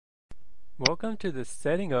Welcome to the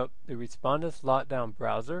Setting Up the Respondus LockDown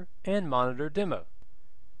Browser and Monitor demo.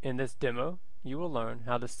 In this demo, you will learn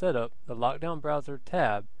how to set up the LockDown Browser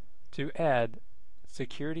tab to add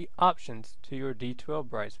security options to your D2L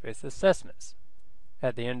Brightspace assessments.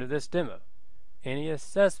 At the end of this demo, any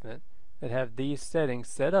assessment that have these settings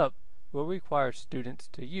set up will require students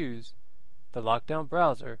to use the LockDown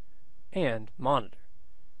Browser and Monitor.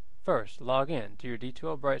 First, log in to your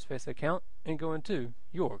D2L Brightspace account and go into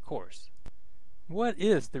your course. What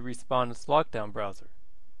is the Respondus LockDown Browser?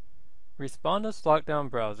 Respondus LockDown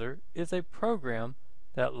Browser is a program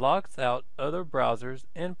that locks out other browsers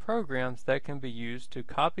and programs that can be used to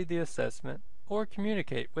copy the assessment or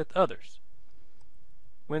communicate with others.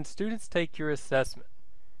 When students take your assessment,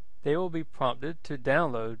 they will be prompted to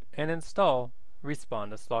download and install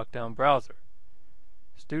Respondus LockDown Browser.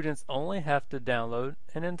 Students only have to download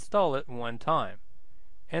and install it one time,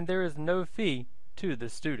 and there is no fee to the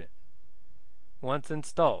student. Once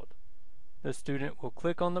installed, the student will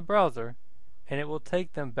click on the browser and it will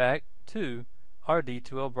take them back to our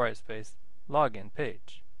D2L Brightspace login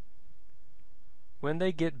page. When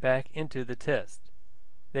they get back into the test,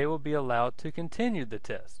 they will be allowed to continue the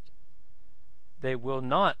test. They will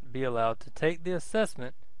not be allowed to take the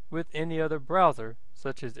assessment with any other browser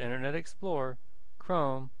such as Internet Explorer,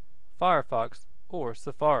 Chrome, Firefox, or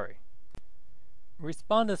Safari.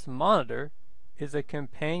 Respondus Monitor is a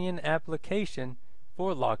companion application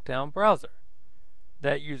for LockDown Browser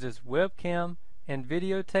that uses webcam and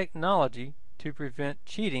video technology to prevent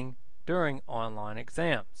cheating during online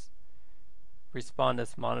exams.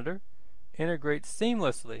 Respondus Monitor integrates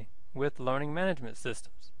seamlessly with learning management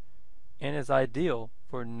systems and is ideal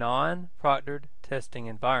for non-proctored testing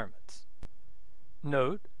environments.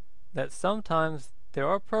 Note that sometimes there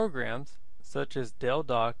are programs such as Dell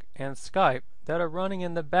Dock and Skype that are running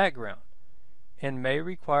in the background and may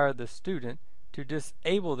require the student to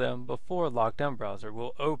disable them before LockDown Browser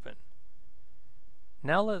will open.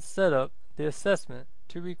 Now let's set up the assessment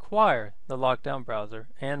to require the LockDown Browser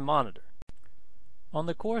and Monitor. On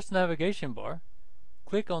the course navigation bar,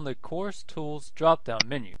 click on the Course Tools drop-down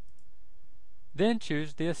menu. Then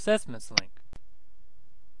choose the Assessments link.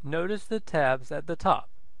 Notice the tabs at the top: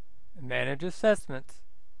 Manage Assessments,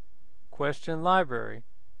 Question Library,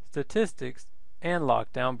 Statistics, and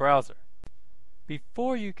LockDown Browser.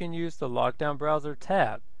 Before you can use the LockDown Browser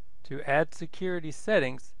tab to add security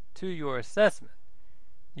settings to your assessment,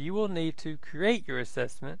 you will need to create your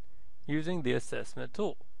assessment using the Assessment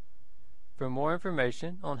tool. For more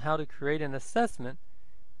information on how to create an assessment,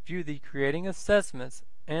 view the Creating Assessments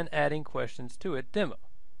and Adding Questions to It demo.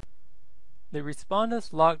 The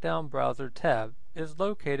Respondus LockDown Browser tab is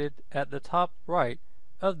located at the top right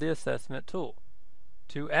of the Assessment tool.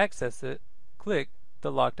 To access it, click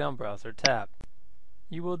the LockDown Browser tab.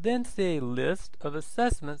 You will then see a list of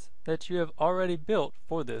assessments that you have already built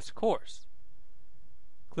for this course.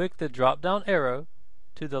 Click the drop-down arrow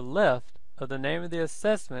to the left of the name of the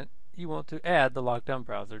assessment you want to add the LockDown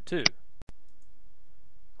Browser to.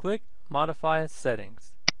 Click Modify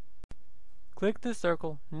Settings. Click the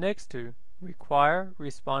circle next to Require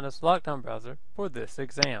Respondus LockDown Browser for this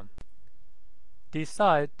exam.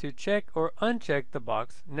 Decide to check or uncheck the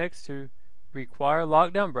box next to Require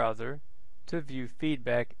LockDown Browser to view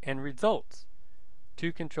feedback and results,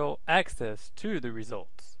 to control access to the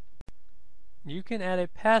results. You can add a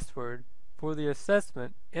password for the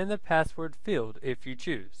assessment in the password field if you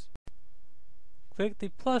choose. Click the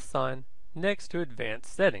plus sign next to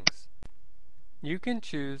Advanced Settings. You can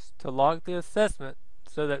choose to lock the assessment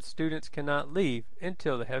so that students cannot leave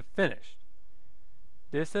until they have finished.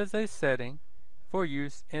 This is a setting for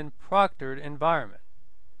use in proctored environment.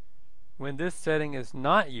 When this setting is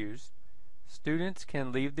not used, students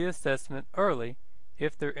can leave the assessment early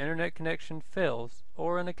if their internet connection fails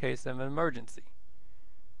or in a case of an emergency,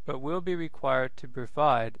 but will be required to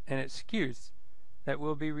provide an excuse that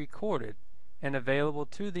will be recorded and available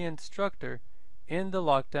to the instructor in the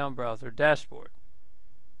LockDown Browser dashboard.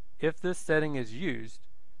 If this setting is used,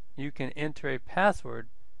 you can enter a password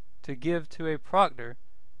to give to a proctor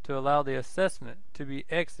to allow the assessment to be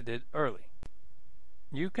exited early.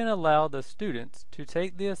 You can allow the students to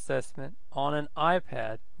take the assessment on an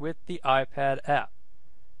iPad with the iPad app.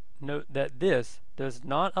 Note that this does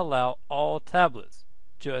not allow all tablets,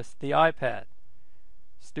 just the iPad.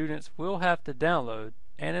 Students will have to download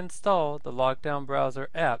and install the LockDown Browser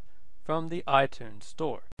app from the iTunes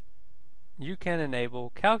Store. You can enable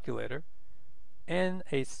Calculator, and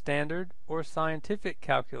a standard or scientific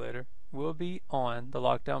calculator will be on the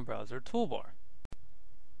LockDown Browser toolbar.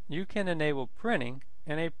 You can enable printing,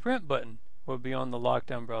 and a print button will be on the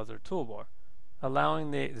LockDown Browser toolbar,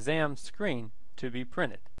 allowing the exam screen to be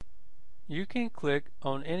printed. You can click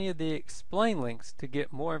on any of the explain links to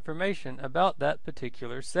get more information about that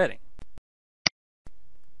particular setting.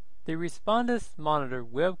 The Respondus Monitor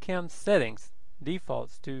webcam settings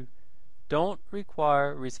defaults to don't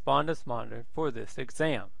require Respondus Monitor for this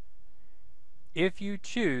exam. If you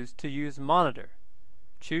choose to use Monitor,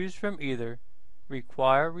 choose from either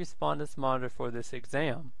require Respondus Monitor for this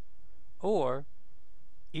exam or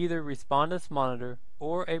either Respondus Monitor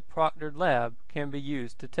or a proctored lab can be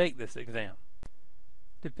used to take this exam.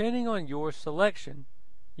 Depending on your selection,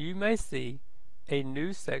 you may see a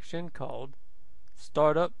new section called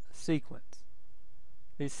Startup Sequence.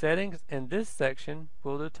 The settings in this section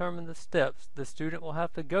will determine the steps the student will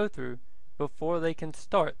have to go through before they can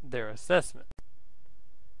start their assessment.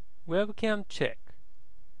 Webcam check.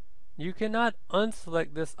 You cannot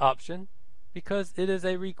unselect this option because it is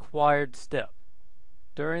a required step.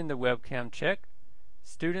 During the webcam check,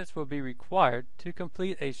 students will be required to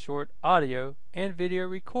complete a short audio and video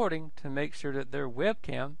recording to make sure that their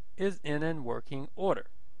webcam is in and working order.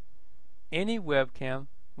 Any webcam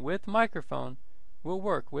with microphone will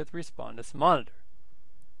work with Respondus Monitor.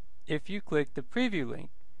 If you click the preview link,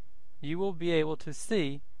 you will be able to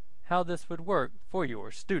see how this would work for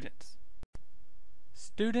your students.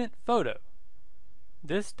 Student photo.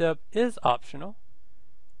 This step is optional.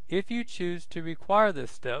 If you choose to require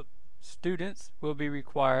this step, students will be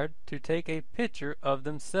required to take a picture of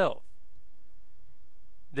themselves.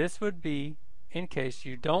 This would be in case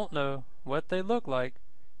you don't know what they look like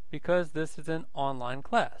because this is an online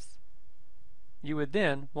class. You would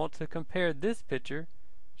then want to compare this picture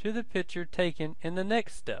to the picture taken in the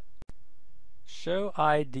next step. Show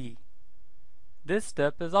ID. This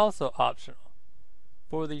step is also optional.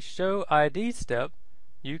 For the Show ID step,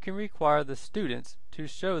 you can require the students to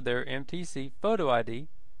show their MTC photo ID,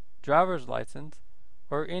 driver's license,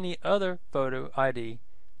 or any other photo ID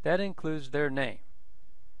that includes their name.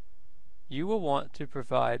 You will want to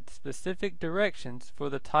provide specific directions for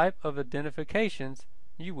the type of identifications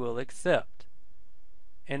you will accept.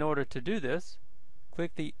 In order to do this,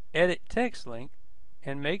 click the Edit Text link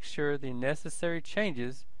and make sure the necessary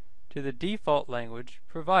changes to the default language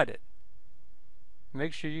provided.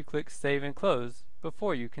 Make sure you click Save and Close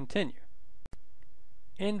before you continue.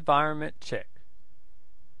 Environment check.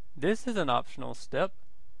 This is an optional step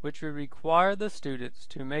which will require the students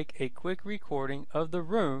to make a quick recording of the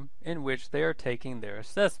room in which they are taking their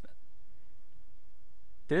assessment.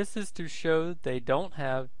 This is to show they don't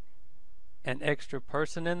have an extra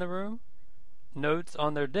person in the room, notes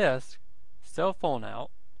on their desk, cell phone out,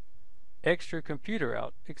 extra computer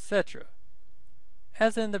out, etc.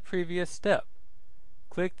 As in the previous step,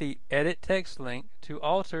 click the Edit Text link to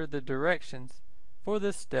alter the directions for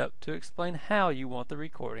this step to explain how you want the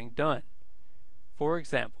recording done. For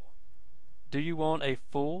example, do you want a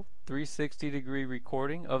full 360-degree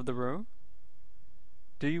recording of the room?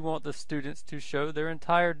 Do you want the students to show their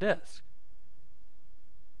entire desk?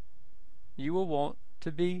 You will want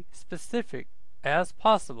to be specific as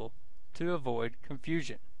possible to avoid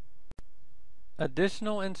confusion.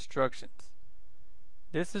 Additional instructions.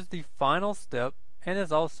 This is the final step and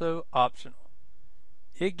is also optional.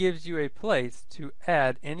 It gives you a place to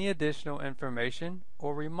add any additional information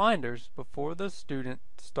or reminders before the student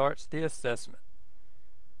starts the assessment.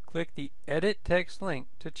 Click the Edit Text link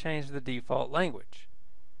to change the default language.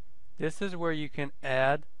 This is where you can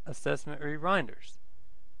add assessment reminders,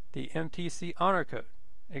 the MTC honor code,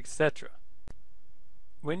 etc.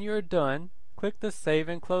 When you are done, click the Save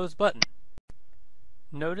and Close button.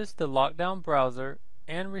 Notice the LockDown browser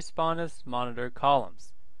and Respondus Monitor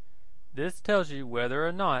columns. This tells you whether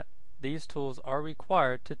or not these tools are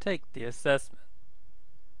required to take the assessment.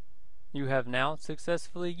 You have now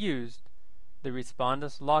successfully used the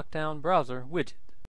Respondus LockDown browser widget.